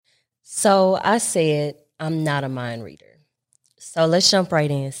So I said I'm not a mind reader. So let's jump right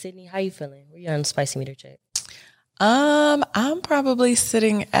in. Sydney, how you feeling? Where you on the spicy meter check? I'm probably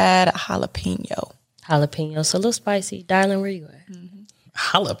sitting at a jalapeno. Jalapeno, so a little spicy. Darling, where you at?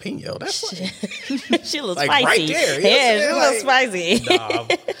 Jalapeno. That's like, She a little like spicy. right there. You know Yeah, what she a I'm little saying? spicy. No,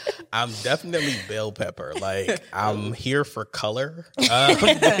 I'm definitely bell pepper. Like I'm here for color.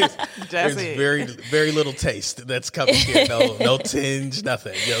 There's very, very little taste that's coming here. No tinge,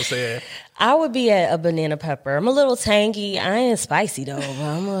 nothing. You know what I'm saying? I would be at a banana pepper. I'm a little tangy. I ain't spicy though,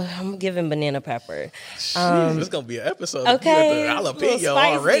 but I'm giving banana pepper. Jeez, it's gonna be an episode Okay, of a little jalapeno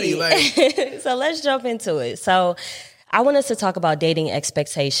spicy. already. Like, So let's jump into it. So I want us to talk about dating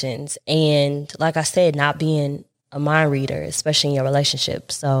expectations and, like I said, not being a mind reader, especially in your relationship.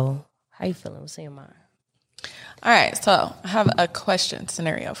 So how you feeling? What's in your mind? All right, so I have a question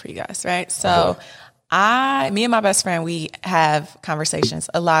scenario for you guys, right? So me and my best friend, we have conversations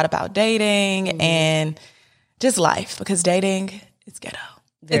a lot about dating and just life, because dating is ghetto.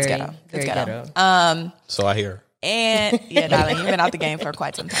 It's ghetto. Very It's ghetto. so I hear. And yeah, darling, you've been out the game for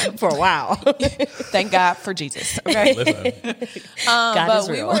quite some time. For a while. Thank God for Jesus. Okay. Listen, God is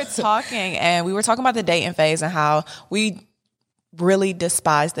But real. we were talking about the dating phase and how we really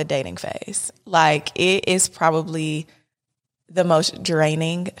despise the dating phase. Like, it is probably the most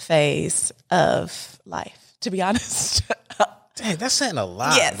draining phase of life, to be honest. dang, that's saying a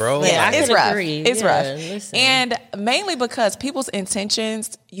lot, Yes. bro. Yeah, Like, I It's could rough. agree. It's Yeah, rough. listen. And mainly because people's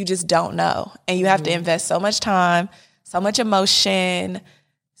intentions, you just don't know. And you have to invest so much time, so much emotion,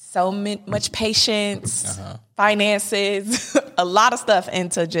 much patience, finances, a lot of stuff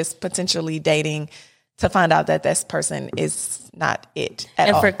into just potentially dating to find out that this person is not it at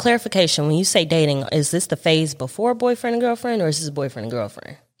And all. for clarification, when you say dating, is this the phase before boyfriend and girlfriend, or is this boyfriend and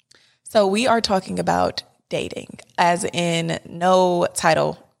girlfriend? So we are talking about dating, as in no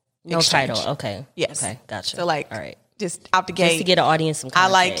title No exchange. title. Okay. Yes. Okay. Gotcha. So like, all right. just out the gate. Just to get an audience some I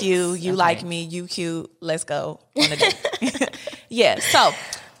context. like you. You Okay. like me. You cute. Let's go on a date. Yeah. So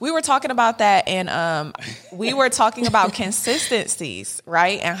we were talking about that, and we were talking about consistencies,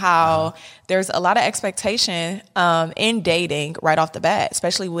 right? And how there's a lot of expectation in dating right off the bat,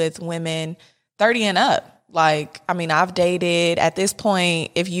 especially with women 30 and up. Like, I mean, I've dated at this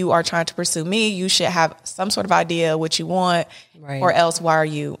point. If you are trying to pursue me, you should have some sort of idea what you want, Right. or else why are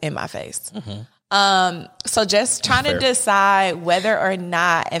you in my face? So just trying to decide whether or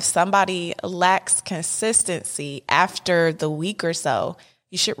not, if somebody lacks consistency after the week or so,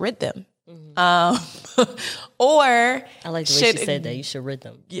 you should rid them. Or I like the way she said that. You should rid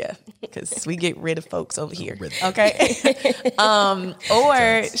them. yeah, because we get rid of folks over here. Okay.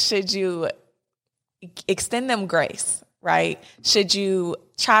 Or should you extend them grace, right? Should you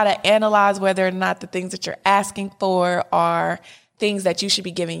try to analyze whether or not the things that you're asking for are things that you should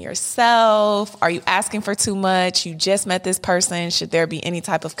be giving yourself? Are you asking for too much? You just met this person. Should there be any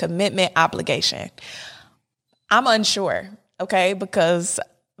type of commitment obligation? I'm unsure, okay, because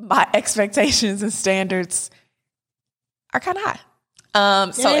my expectations and standards are kind of high.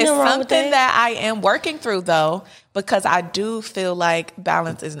 So ain't it's no wrong with something that. that I am working through, though, because I do feel like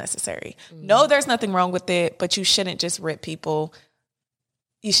balance is necessary. No, there's nothing wrong with it, but you shouldn't just rip people.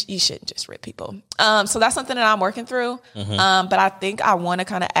 You shouldn't just rip people. So that's something that I'm working through. But I think I want to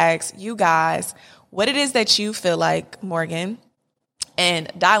kind of ask you guys what it is that you feel like, Morgan, and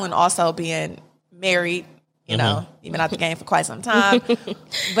Dylan also being married, you know, you've been out the game for quite some time,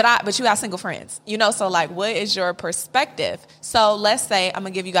 but you got single friends, you know, so like, what is your perspective? So let's say I'm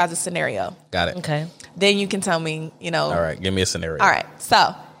gonna give you guys a scenario. Got it. Okay. Then you can tell me, you know. All right, give me a scenario. All right.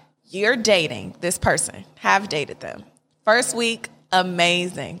 So you're dating this person, have dated them. First week,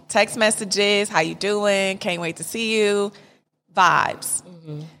 amazing. Text messages, how you doing? Can't wait to see you. Vibes.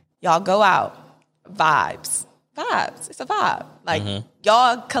 Y'all go out. Vibes. It's a vibe. Like,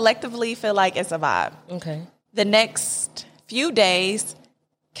 y'all collectively feel like it's a vibe. Okay. The next few days,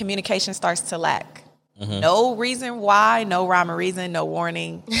 communication starts to lack. No reason why, no rhyme or reason, no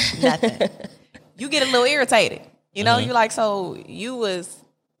warning, nothing. You get a little irritated. You know, you like, so you was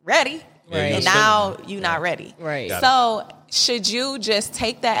ready, Yeah, and now you not ready. Right. So should you just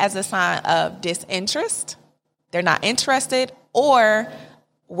take that as a sign of disinterest? They're not interested, or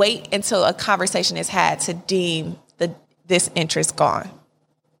wait until a conversation is had to deem the disinterest gone?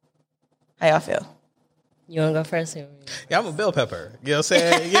 How y'all feel? You want to go first? Yeah, I'm a bell pepper. You know what I'm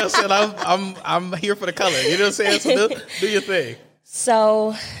saying? You know what I'm saying? I'm here for the color. You know what I'm saying? So do your thing.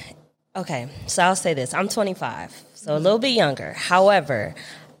 So, okay. So I'll say this. I'm 25, so a little bit younger. However,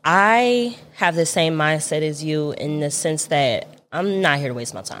 I have the same mindset as you in the sense that I'm not here to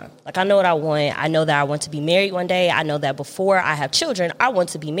waste my time. Like, I know what I want. I know that I want to be married one day. I know that before I have children, I want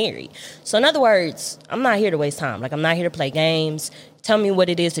to be married. So in other words, I'm not here to waste time. Like, I'm not here to play games. Tell me what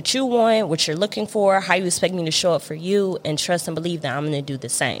it is that you want, what you're looking for, how you expect me to show up for you, and trust and believe that I'm going to do the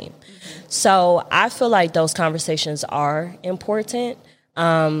same. So I feel like those conversations are important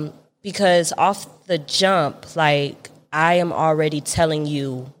because off the jump, like, I am already telling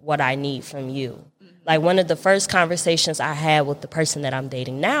you what I need from you. Like, one of the first conversations I had with the person that I'm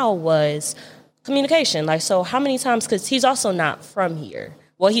dating now was communication. Like, so how many times, because he's also not from here.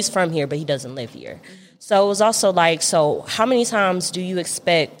 Well, he's from here, but he doesn't live here. So it was also like, so how many times do you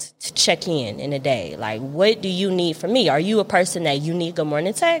expect to check in a day? Like, what do you need from me? Are you a person that you need good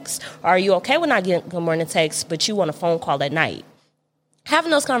morning text? Or are you okay with not getting good morning text, but you want a phone call at night?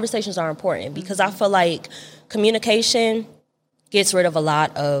 Having those conversations are important because I feel like communication gets rid of a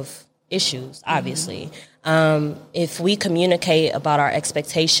lot of issues, obviously. If we communicate about our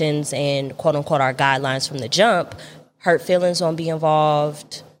expectations and quote unquote our guidelines from the jump, hurt feelings won't be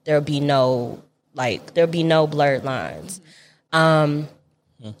involved. There'll be no blurred lines.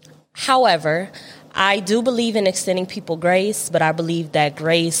 However, I do believe in extending people grace, but I believe that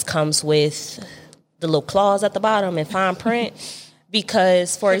grace comes with the little clause at the bottom and fine print.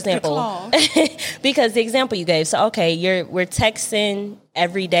 Because, for example, because the example you gave, so, okay, we're texting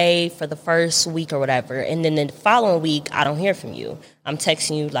every day for the first week or whatever, and then the following week, I don't hear from you. I'm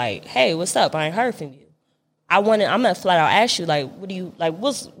texting you like, hey, what's up? I ain't heard from you. I'm gonna flat out ask you, like,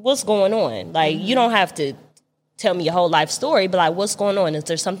 what's going on? Like, you don't have to tell me your whole life story, but like, what's going on? Is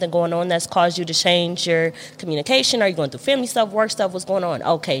there something going on that's caused you to change your communication? Are you going through family stuff, work stuff? What's going on?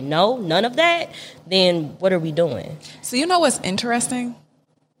 Okay, no, none of that. Then what are we doing? So you know what's interesting?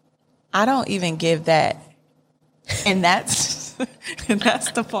 I don't even give that, and that's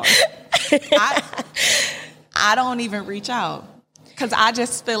the part. I don't even reach out because I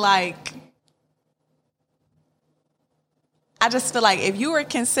just feel like if you are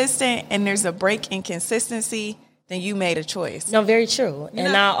consistent and there's a break in consistency, then you made a choice. No, very true. And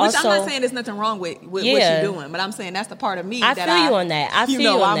I'm not saying there's nothing wrong with what you're doing, but I'm saying that's the part of me I feel you on that. I feel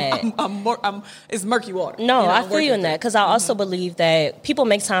you on that. It's murky water. No, I feel you on that because I also believe that people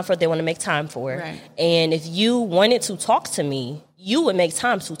make time for what they want to make time for. Right. And if you wanted to talk to me, you would make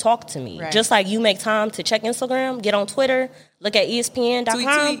time to talk to me. Right. Just like you make time to check Instagram, get on Twitter, look at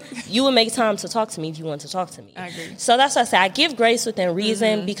ESPN.com, tweet. you would make time to talk to me if you want to talk to me. I agree. So that's why I say I give grace within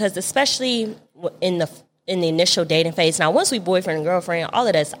reason because especially in the initial dating phase. Now, once we boyfriend and girlfriend, all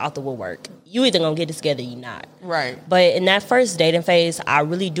of that's out the woodwork. You either gonna get it together or you not. Right. But in that first dating phase, I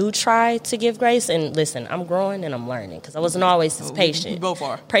really do try to give grace. And listen, I'm growing and I'm learning because I wasn't always this patient. We both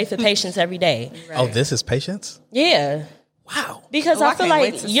are. Pray for patience every day. Right. Oh, this is patience? Yeah. Wow. Because I feel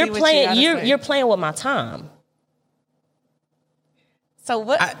like you're playing with my time. So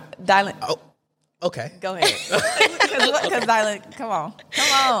what, Dylan? Oh, okay. Go ahead. Because Dylan, come on,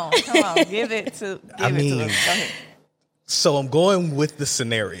 give it to us. Go ahead. So I'm going with the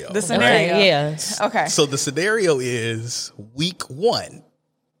scenario. The scenario, right? Yeah. Okay. So the scenario is week 1.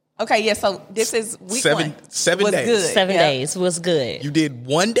 Okay, yeah. So this is week 1. 7 was days. Good. 7 days was good. You did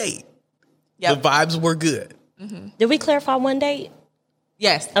 1 date. Yep. The vibes were good. Mm-hmm. Did we clarify 1 date?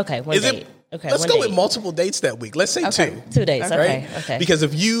 Yes. Okay, one date. Okay, let's go with multiple dates that week. Let's say 2. 2 days. Right? Okay. Because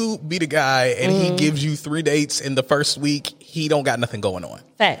if you meet a guy and he gives you 3 dates in the first week, he don't got nothing going on.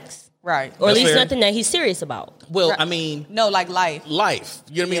 Facts. Right. Or at least fair. nothing that he's serious about. Well, Right. I mean, No, like life. you know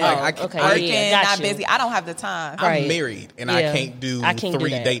what I mean? Yeah. Like Okay. Working, got not you. busy. I don't have the time. I'm Right. married and Yeah. I can't do I can't do 3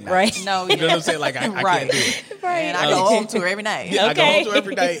 that. date nights. Right. No, You know what I'm saying? Like I Right. can't do it. And I go home to her every night. Yeah, I go Okay. home to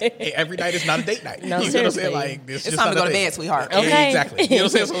every night. Every night is not a date night. No, you know what I'm seriously. saying? Like It's time to go to bed, sweetheart. Yeah, Okay. exactly. You know what I'm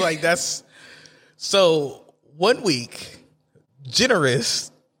saying? So like that's so 1 week,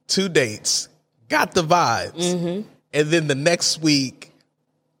 generous 2 dates, got the vibes, and then the next week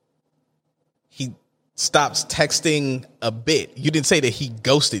he stops texting a bit. You didn't say that he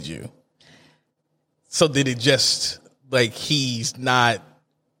ghosted you. So did it just like it's not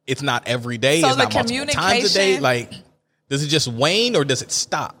every day? So it's the not multiple times a day? communication- Like, does it just wane or does it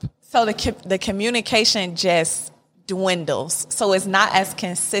stop? So the communication just dwindles. So it's not as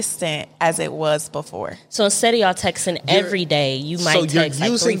consistent as it was before. So instead of y'all texting every day, you might So you're text like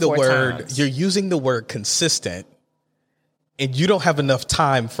using 3-4 the word. times. You're using the word consistent, and you don't have enough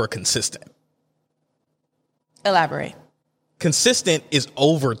time for consistent. Elaborate. Consistent is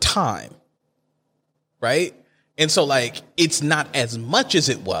over time, right? And so, like, it's not as much as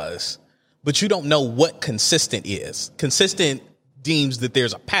it was, but you don't know what consistent is. Consistent deems that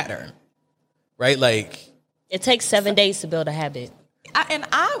there's a pattern, right? Like, It takes 7 days to build a habit.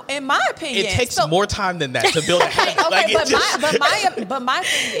 in my opinion, it takes more time than that to build a habit. But my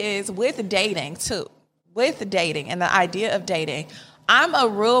thing is with dating too. With dating and the idea of dating, I'm a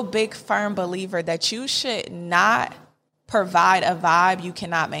real big firm believer that you should not provide a vibe you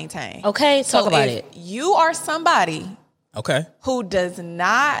cannot maintain. Okay, talk about it. You are somebody who does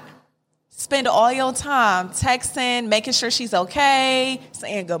not spend all your time texting, making sure she's okay,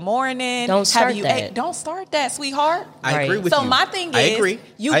 saying good morning. Don't start that. Don't start that, sweetheart. I agree with you. So my thing is,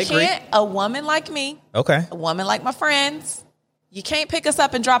 you can't, a woman like me, a woman like my friends, you can't pick us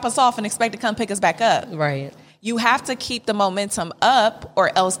up and drop us off and expect to come pick us back up. Right. You have to keep the momentum up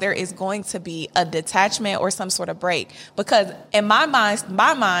or else there is going to be a detachment or some sort of break. Because in my mind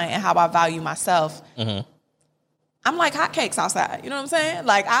and how I value myself, I'm like hotcakes outside. You know what I'm saying?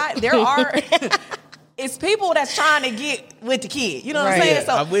 Like there are, it's people that's trying to get with the kid. You know what I'm saying?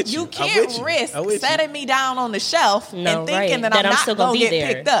 So you can't risk setting me down on the shelf and thinking that I'm not still going to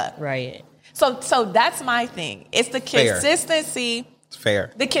get picked up. Right. So that's my thing. It's the consistency. It's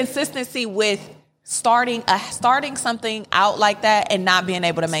fair. The consistency with starting something out like that and not being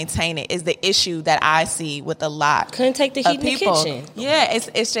able to maintain it is the issue that I see with a lot. Couldn't take the heat in the kitchen. Yeah,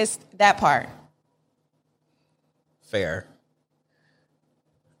 it's just that part. Fair.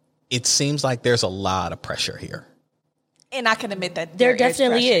 It seems like there's a lot of pressure here. And I can admit that there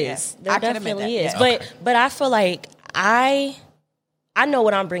definitely is. There definitely is. But I feel like I know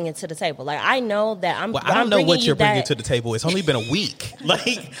what I'm bringing to the table. Like I know that I don't know what you're bringing to the table. It's only been a week.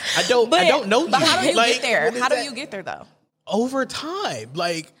 Like I don't know you. But how do you get there? How do you get there though? Over time.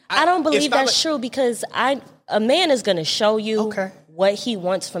 Like I don't believe that's true because a man is going to show you what he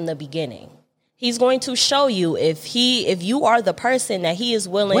wants from the beginning. He's going to show you if you are the person that he is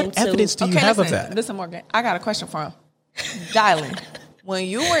willing to. What evidence do you have of that? Listen, Morgan, I got a question for him. Dylan, when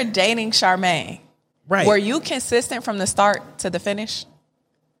you were dating Charmaine, were you consistent from the start to the finish?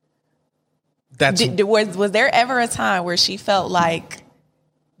 Was there ever a time where she felt like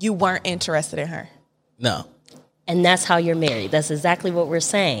you weren't interested in her? No. And that's how you're married. That's exactly what we're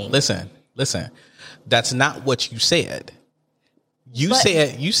saying. Listen. That's not what you said. You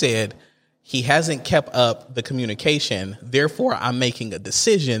said he hasn't kept up the communication, therefore I'm making a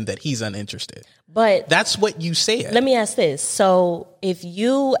decision that he's uninterested. But that's what you said. Let me ask this. So if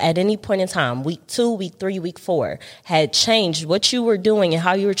you at any point in time, week 2, week 3, week 4, had changed what you were doing and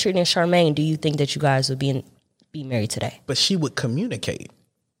how you were treating Charmaine, do you think that you guys would be married today? But she would communicate,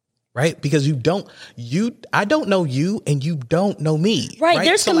 right? Because I don't know you and you don't know me. Right.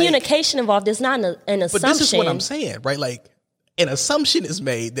 There's communication involved. It's not an assumption. But this is what I'm saying, right? Like, an assumption is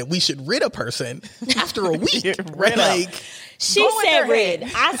made that we should rid a person after a week, right? Like she said rid.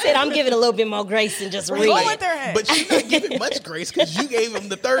 I said I'm giving a little bit more grace than just rid. But you're not giving much grace because you gave him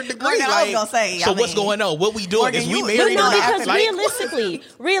the 3rd degree. Like, I was gonna say, so what's going on? What we doing? Is we married or not? Because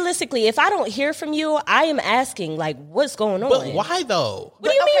realistically, if I don't hear from you, I am asking like, what's going on? But why though? What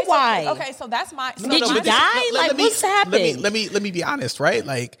do you mean why? Okay, so that's my. Did you die? Like what's happened? Let me be honest, right?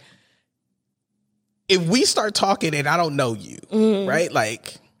 Like, if we start talking and I don't know you, right?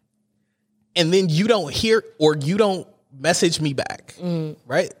 Like, and then you don't hear or you don't message me back,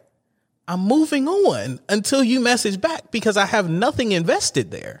 right? I'm moving on until you message back because I have nothing invested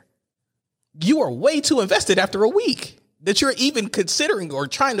there. You are way too invested after a week that you're even considering or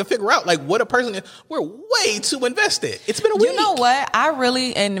trying to figure out like what a person is. We're way too invested. It's been a week. You know what?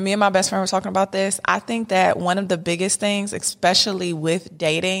 And me and my best friend were talking about this. I think that one of the biggest things, especially with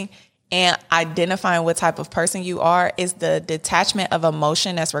dating, and identifying what type of person you are is the detachment of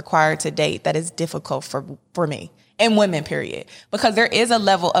emotion that's required to date that is difficult for me and women, period. Because there is a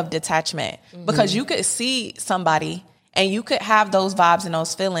level of detachment. Because you could see somebody and you could have those vibes and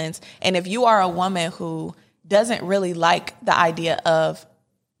those feelings. And if you are a woman who doesn't really like the idea of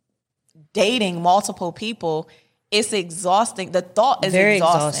dating multiple people, it's exhausting. The thought is very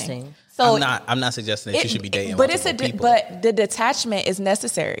exhausting. So I'm not suggesting that you should be dating but multiple people. But the detachment is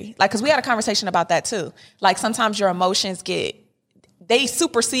necessary. Like, because we had a conversation about that too. Like sometimes your emotions they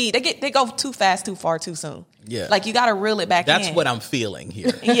supersede. They go too fast, too far, too soon. Yeah. Like you got to reel it back in. That's what I'm feeling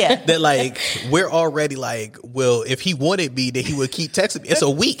here. Yeah. That like we're already like, well, if he wanted me, then he would keep texting me. It's a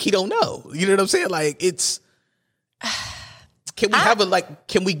week. He don't know. You know what I'm saying? Like it's.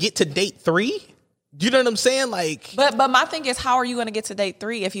 Can we get to date 3? You know what I'm saying? Like, but my thing is, how are you going to get to date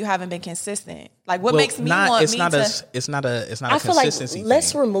 3 if you haven't been consistent? Like, what makes me want it's me not to? It's not a I feel consistency like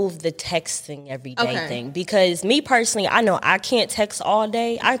let's thing. remove the texting every day thing because me personally, I know I can't text all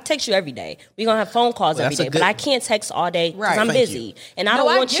day. I text you every day. We're gonna have phone calls every day, but I can't text all day because I'm busy, and I don't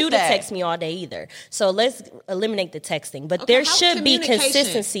want you to text me all day either. So let's eliminate the texting. But there should be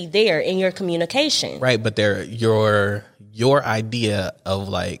consistency there in your communication, right? But your idea of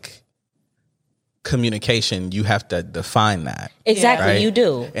like communication, you have to define that. Exactly, right? you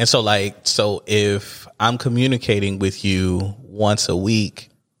do. And so if I'm communicating with you once a week,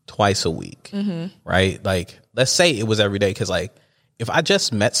 twice a week, right? Like, let's say it was every day. Cause like, if I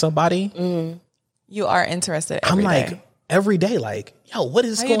just met somebody, you are interested I'm every like, day. Every day, like, yo, what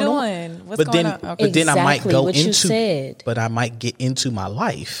is going on? How you doing? What's going on? Okay. But then I might Exactly go what you into, said. but I might get into my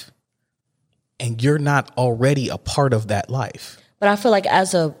life and you're not already a part of that life. But I feel like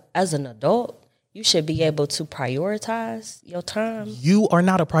as an adult, you should be able to prioritize your time. You are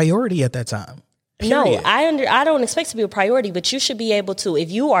not a priority at that time. No, Period. I don't expect to be a priority, but you should be able to, if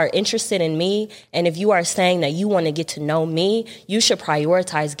you are interested in me and if you are saying that you want to get to know me, you should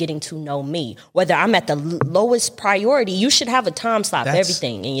prioritize getting to know me. Whether I'm at the lowest priority, you should have a time slot for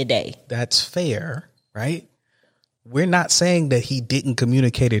everything in your day. That's fair, right? We're not saying that he didn't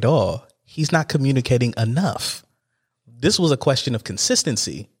communicate at all. He's not communicating enough. This was a question of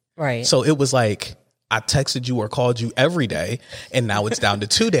consistency. Right. So it was like, I texted you or called you every day, and now it's down to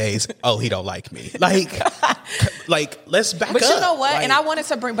 2 days. Oh, he don't like me. Like let's back up. But you know what? Like, and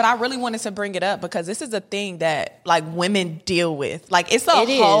I really wanted to bring it up because this is a thing that like women deal with. Like it's a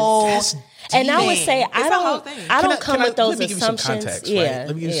whole and I would say I don't come with those let me give you some assumptions. context, Yeah. right?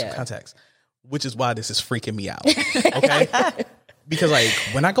 Let me give you some context, which is why this is freaking me out. Okay. Because like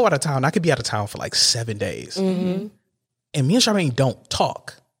when I go out of town, I could be out of town for like 7 days. And me and Charmaine don't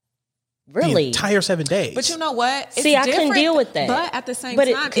talk. Really? The entire 7 days. But you know what? It's See, I couldn't deal with that. But at the same time,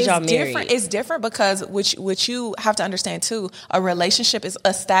 it's y'all different. married. It's different because which you have to understand too, a relationship is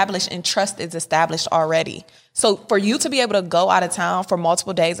established and trust is established already. So for you to be able to go out of town for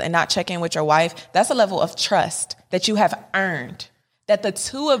multiple days and not check in with your wife, that's a level of trust that you have earned. That the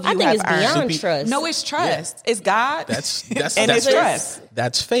two of you I think have it's earned. beyond trust. No, it's trust. Yeah. It's God. That's it's trust.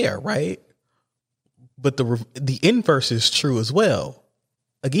 That's fair, right? But the inverse is true as well.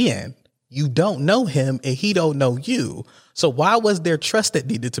 Again, you don't know him and he don't know you. So why was there trust that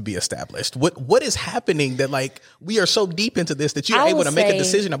needed to be established? What is happening that like we are so deep into this that you're able to make a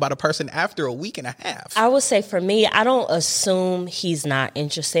decision about a person after a week and a half? I would say for me, I don't assume he's not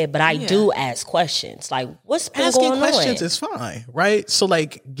interested, but I do ask questions. Like, what's been Asking going on? Asking questions is fine, right? So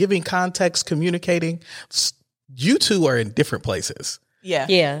like giving context, communicating, you two are in different places.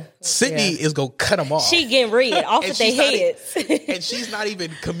 Yeah. Sydney is going to cut them off. She getting rid off of their heads. And she's not even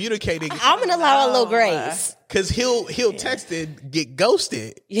communicating. I'm going to allow a little grace. Because he'll text and get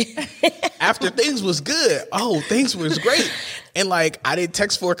ghosted after things was good. Oh, things was great. And like, I didn't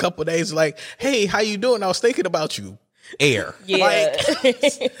text for a couple of days like, hey, how you doing? I was thinking about you. Air. Yeah. Like, wait,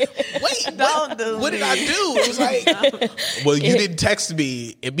 what did I do? It was like, well, you didn't text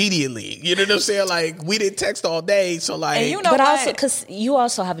me immediately. You know what I'm saying? Like, we didn't text all day. So like, and you know but what? Also, because you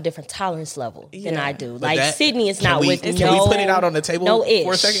also have a different tolerance level than I do. But like Sydney is not with Can we put it out on the table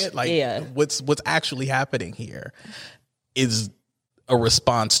for a second? Like, what's actually happening here is a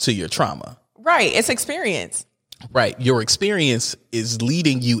response to your trauma. Right. It's experience. Right. Your experience is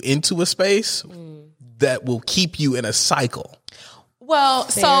leading you into a space that will keep you in a cycle. Well,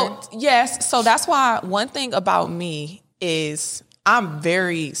 so yes. So that's why one thing about me is I'm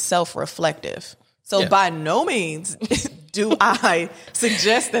very self-reflective. So by no means do I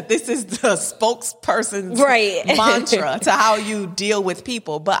suggest that this is the spokesperson's mantra to how you deal with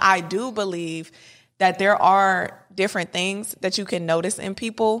people. But I do believe that there are different things that you can notice in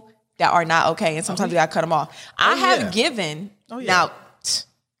people that are not okay. And sometimes you got to cut them off. I have given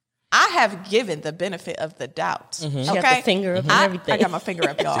the benefit of the doubt. She got the finger up and everything. I got my finger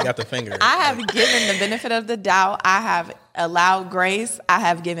up, y'all. She got the finger. I have given the benefit of the doubt. I have allowed grace. I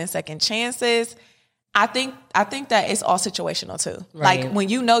have given second chances. I think that it's all situational too. Right. Like when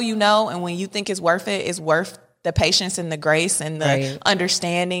you know, and when you think it's worth it, it's worth the patience and the grace and the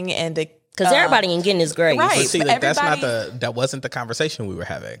understanding and the because everybody ain't getting his grace. Right. But see, like, that wasn't the conversation we were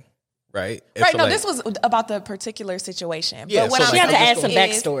having. Right. Right. So no, this was about the particular situation. Yeah, but what she had to add some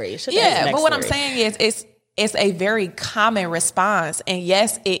backstory. But what I'm saying is it's a very common response. And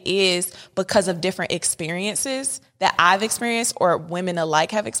yes, it is because of different experiences that I've experienced or women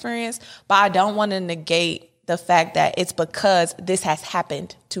alike have experienced. But I don't want to negate the fact that it's because this has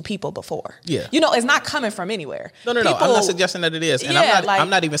happened to people before. Yeah. You know, it's not coming from anywhere. No. I'm not suggesting that it is. And I'm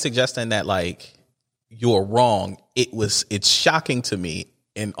not even suggesting that like you're wrong. It's shocking to me.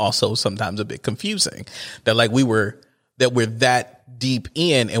 And also sometimes a bit confusing that like we're that deep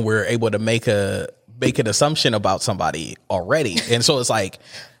in and we're able to make an assumption about somebody already. And so it's like,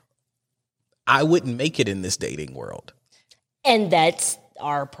 I wouldn't make it in this dating world. And that's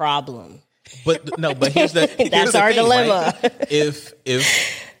our problem. But here's that's our thing, dilemma. Right? If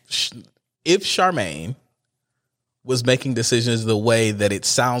Charmaine was making decisions the way that it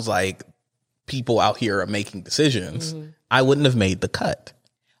sounds like people out here are making decisions, I wouldn't have made the cut.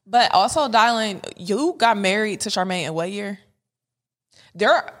 But also, darling, you got married to Charmaine in what year?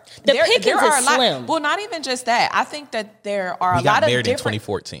 The pickings is slim. Well, not even just that. I think that there are a lot of different. We got married in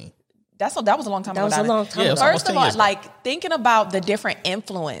 2014. That was a long time ago. That was a long time ago. First of all, like thinking about the different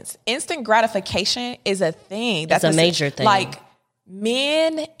influence, instant gratification is a thing. That's a major thing. Like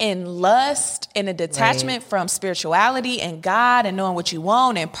men and lust and a detachment from spirituality and God and knowing what you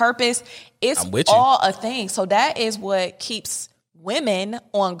want and purpose. It's all a thing. So that is what keeps women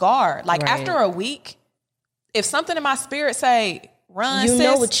on guard. Like after a week, if something in my spirit say, run, you sis,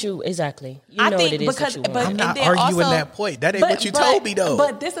 know what you exactly. You know what it is that you want. I'm not arguing that point. That ain't what you told me though.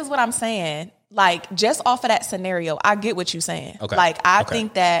 But this is what I'm saying. Like just off of that scenario, I get what you're saying. Okay. Like I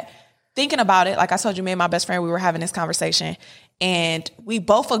think that thinking about it, like I told you, me and my best friend, we were having this conversation, and we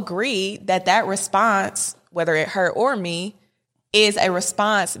both agreed that response, whether it hurt or me, is a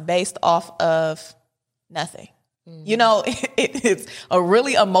response based off of nothing. You know, it's a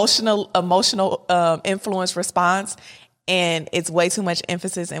really emotional influence response. And it's way too much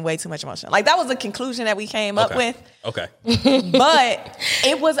emphasis and way too much emotion. Like that was the conclusion that we came up with. Okay. But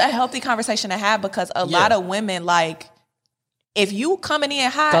it was a healthy conversation to have because a lot of women, like, if you coming in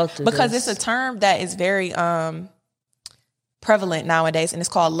hot, because it's a term that is very prevalent nowadays, and it's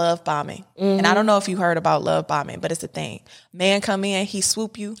called love bombing. And I don't know if you heard about love bombing, but it's a thing. Man come in, he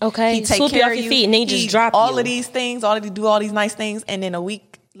swoop you. Okay. He take swoop care you off of your feet and then he just drop all you. of these things, do all these nice things, and then a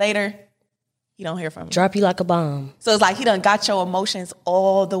week later, you don't hear from him. Drop you like a bomb. So it's like he done got your emotions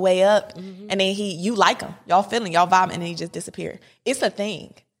all the way up, and then you like him. Y'all feeling, y'all vibing, and then he just disappear. It's a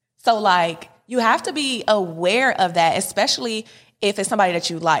thing. So like you have to be aware of that, especially if it's somebody that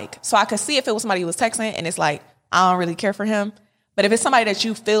you like. So I could see if it was somebody who was texting and it's like, I don't really care for him. But if it's somebody that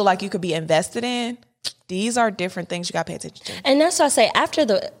you feel like you could be invested in, these are different things you got to pay attention to. And that's why I say after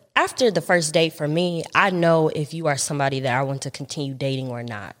the first date for me, I know if you are somebody that I want to continue dating or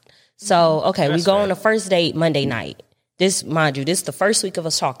not. So, okay, we go on the first date Monday night. This, mind you, this is the first week of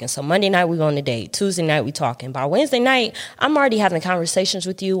us talking. So Monday night we go on a date. Tuesday night we talking. By Wednesday night, I'm already having conversations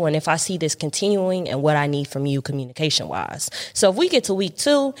with you and if I see this continuing and what I need from you communication-wise. So if we get to week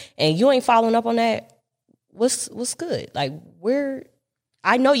 2 and you ain't following up on that, what's good? Like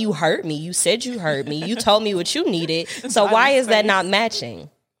I know you heard me. You said you heard me. You told me what you needed. So why is that not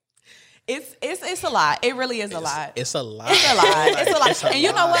matching? It's a lot. It really is a lot. It's a lot. It's a lot. It's a lot. And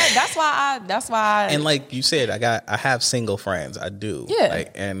you know what? That's why. And like you said, I have single friends. I do. Yeah.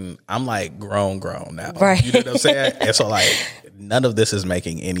 Like, and I'm like grown now. Right. You know what I'm saying? And so like none of this is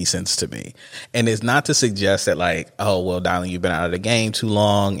making any sense to me. And it's not to suggest that like, oh well, darling, you've been out of the game too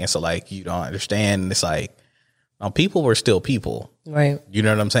long, and so like you don't understand. And it's like, people were still people. Right. You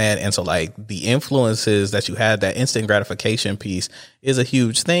know what I'm saying? And so like the influences that you had, that instant gratification piece is a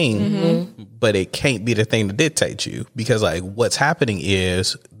huge thing, but it can't be the thing that dictates you, because like what's happening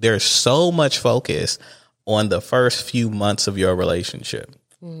is there's so much focus on the first few months of your relationship,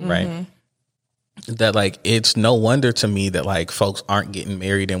 right? That like, it's no wonder to me that like folks aren't getting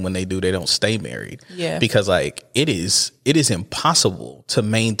married, and when they do, they don't stay married. Yeah. Because like it is impossible to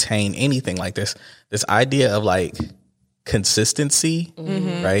maintain anything like this idea of like consistency,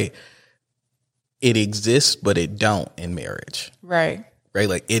 right? It exists, but it don't in marriage. Right. Right.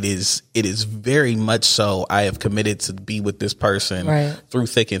 Like it is very much so. I have committed to be with this person through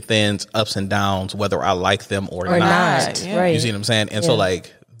thick and thins, ups and downs, whether I like them or not. Yeah. Right. You see what I'm saying? And so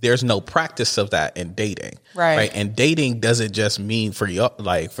like, there's no practice of that in dating. Right. And dating doesn't just mean for you,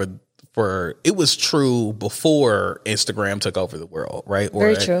 like for it was true before Instagram took over the world, right?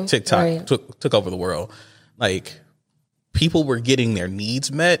 Or TikTok took over the world. Like people were getting their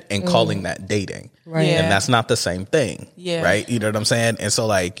needs met and calling that dating. Right. Yeah. And that's not the same thing. Yeah. Right. You know what I'm saying? And so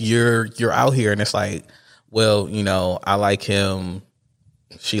like you're out here and it's like, well, you know, I like him,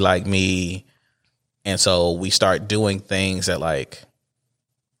 she like me. And so we start doing things that like,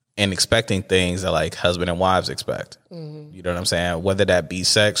 and expecting things that like husband and wives expect. You know what I'm saying? Whether that be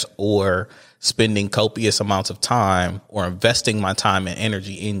sex or spending copious amounts of time or investing my time and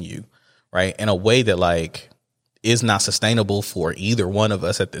energy in you, right? In a way that like is not sustainable for either one of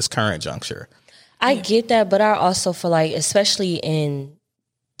us at this current juncture. I get that, but I also feel like, especially in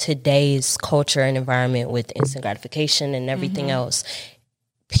today's culture and environment with instant gratification and everything else,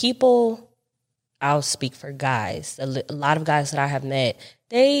 people, I'll speak for guys, a lot of guys that I have met,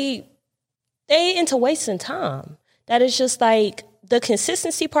 they into wasting time. That is just like, the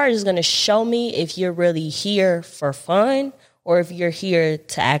consistency part is going to show me if you're really here for fun or if you're here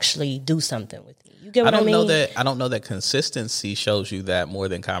to actually do something with me. You get what I mean? I don't know that consistency shows you that more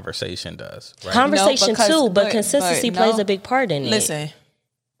than conversation does. Right? Conversation too, but consistency plays a big part in it. Listen,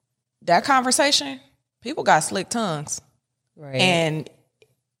 that conversation, people got slick tongues. Right. And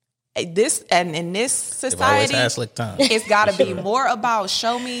in this society, it's got to be more about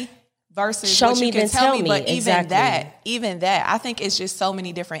show me versus show what me you can then tell me. But exactly. even that, I think it's just so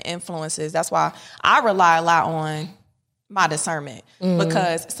many different influences. That's why I rely a lot on my discernment,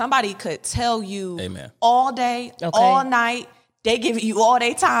 because somebody could tell you all day, all night, they give you all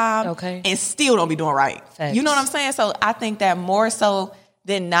their time, and still don't be doing right. Facts. You know what I'm saying? So I think that more so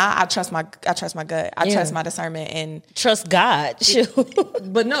than not, I trust my gut. I trust my discernment and trust God.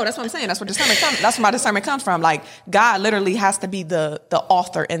 But no, that's what I'm saying. That's where my discernment comes from. Like, God literally has to be the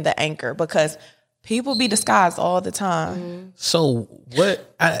author and the anchor, because people be disguised all the time. So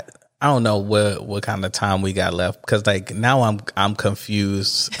what? I don't know what kind of time we got left, because like now I'm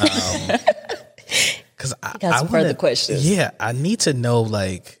confused. Because I got some further questions. Yeah, I need to know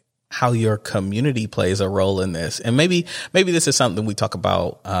like how your community plays a role in this, and maybe this is something we talk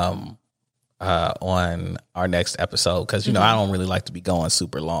about on our next episode, because you know I don't really like to be going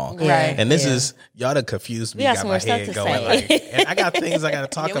super long, right? And this is y'all done confused me. Got my head going, like, and I got things I got to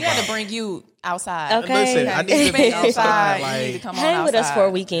talk about. We had to bring you outside. Okay, listen, I need to be outside. Like, you need to come hang on with outside. us for a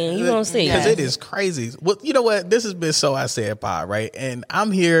weekend. You gonna see, because it is crazy. Well, you know what? This has been So I Said Pod, right? And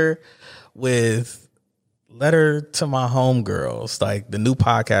I'm here with Letter to My Homegirls, like the new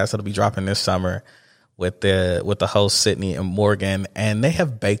podcast that'll be dropping this summer with the hosts Sydney and Morgan, and they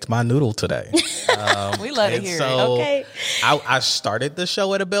have baked my noodle today. We love to hear it. Okay. I started the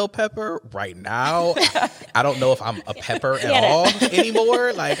show at a bell pepper. Right now, I don't know if I'm a pepper at all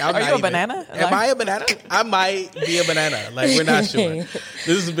anymore. Like, Are you a banana? Am I a banana? I might be a banana. Like, we're not sure. This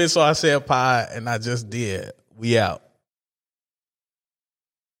has been So I Said Pod, and I just did. We out.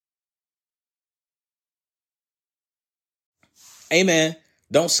 Hey man,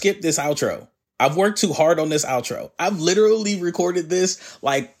 don't skip this outro. I've worked too hard on this outro. I've literally recorded this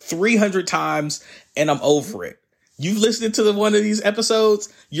like 300 times and I'm over it. You've listened to one of these episodes.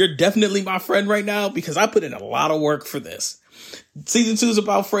 You're definitely my friend right now, because I put in a lot of work for this. Season 2 is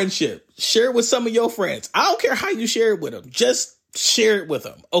about friendship. Share it with some of your friends. I don't care how you share it with them. Just share it with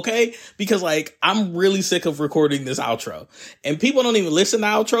them, okay? Because like, I'm really sick of recording this outro, and people don't even listen to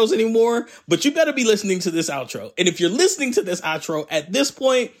outros anymore, but you better be listening to this outro. And if you're listening to this outro at this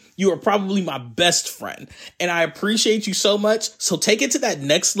point, you are probably my best friend, and I appreciate you so much. So take it to that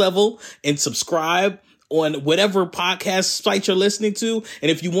next level and subscribe on whatever podcast site you're listening to.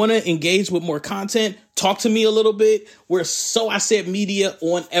 And if you want to engage with more content, talk to me a little bit. We're So I Said Media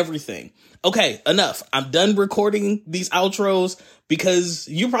on everything. Okay, enough. I'm done recording these outros, because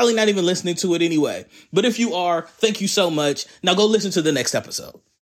you're probably not even listening to it anyway. But if you are, thank you so much. Now go listen to the next episode.